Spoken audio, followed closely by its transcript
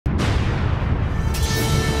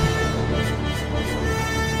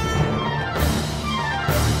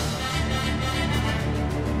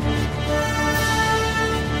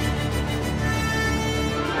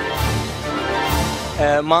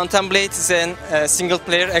Mountain Blade is a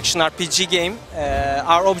single-player action RPG game.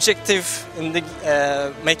 Our objective in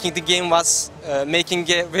making the game was making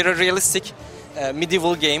a very realistic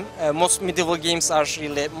medieval game. Most medieval games are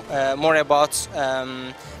really more about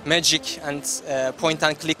magic and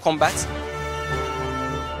point-and-click combat.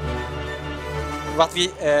 What we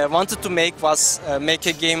wanted to make was make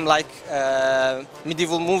a game like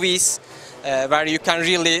medieval movies, where you can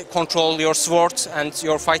really control your sword and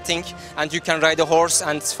your fighting, and you can ride a horse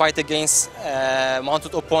and fight against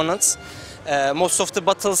mounted opponents. Most of the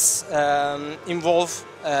battles involve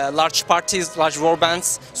large parties, large war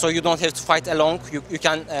bands, so you don't have to fight alone. You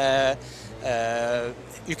can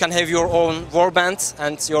have your own war band,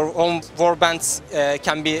 and your own war band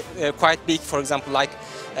can be quite big. For example, like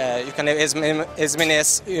you can have as many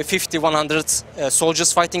as 50, 100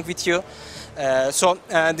 soldiers fighting with you. So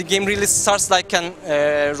the game really starts like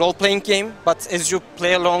a role-playing game, but as you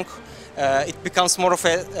play along, it becomes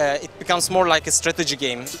more like a strategy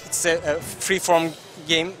game. It's a free-form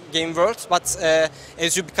game world, but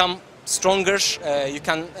as you become stronger, you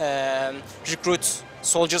can recruit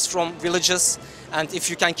soldiers from villages, and if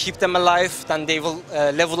you can keep them alive, then they will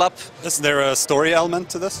level up. Is there a story element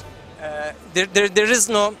to this? There is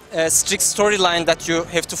no strict storyline that you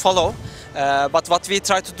have to follow, but what we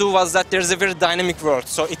try to do was that there's a very dynamic world,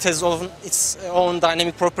 so it has its own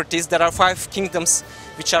dynamic properties. There are 5 kingdoms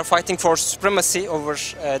which are fighting for supremacy over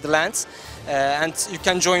the land, and you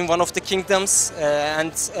can join one of the kingdoms,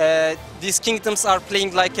 and these kingdoms are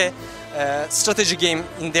playing like a strategy game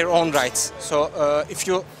in their own right. So if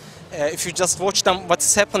you just watch them,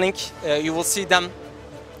 what's happening, you will see them,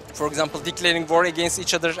 for example, declaring war against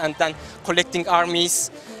each other and then collecting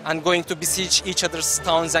armies and going to besiege each other's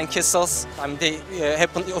towns and castles. I mean, they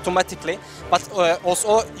happen automatically, but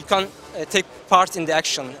also you can take part in the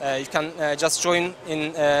action. You can just join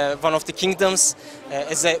in one of the kingdoms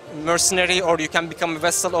as a mercenary, or you can become a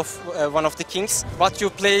vassal of one of the kings. What you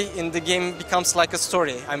play in the game becomes like a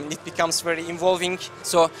story. I mean, it becomes very involving.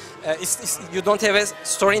 So you don't have a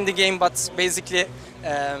story in the game, but basically,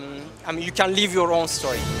 I mean, you can live your own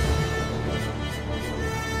story.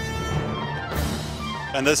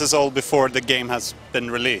 And this is all before the game has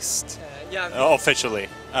been released officially.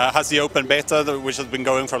 Has the open beta, which has been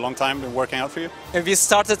going for a long time, been working out for you? We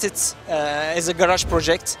started it as a garage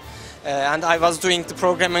project, and I was doing the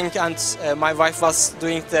programming, and my wife was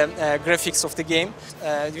doing the graphics of the game.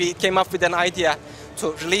 We came up with an idea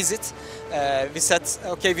to release it. We said,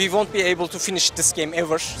 okay, we won't be able to finish this game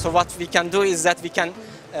ever, so what we can do is that we can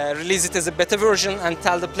release it as a beta version and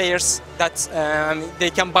tell the players that they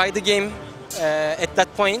can buy the game at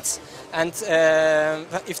that point, and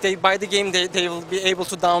if they buy the game, they will be able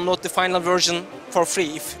to download the final version for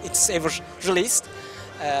free if it's ever released,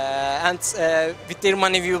 and with their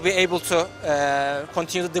money we will be able to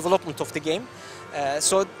continue the development of the game.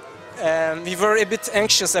 So we were a bit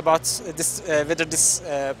anxious about this, whether this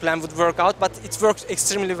plan would work out, but it worked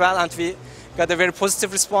extremely well, and we got a very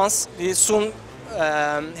positive response. We soon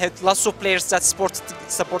had lots of players that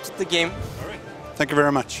supported the game. All right. Thank you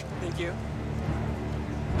very much. Thank you.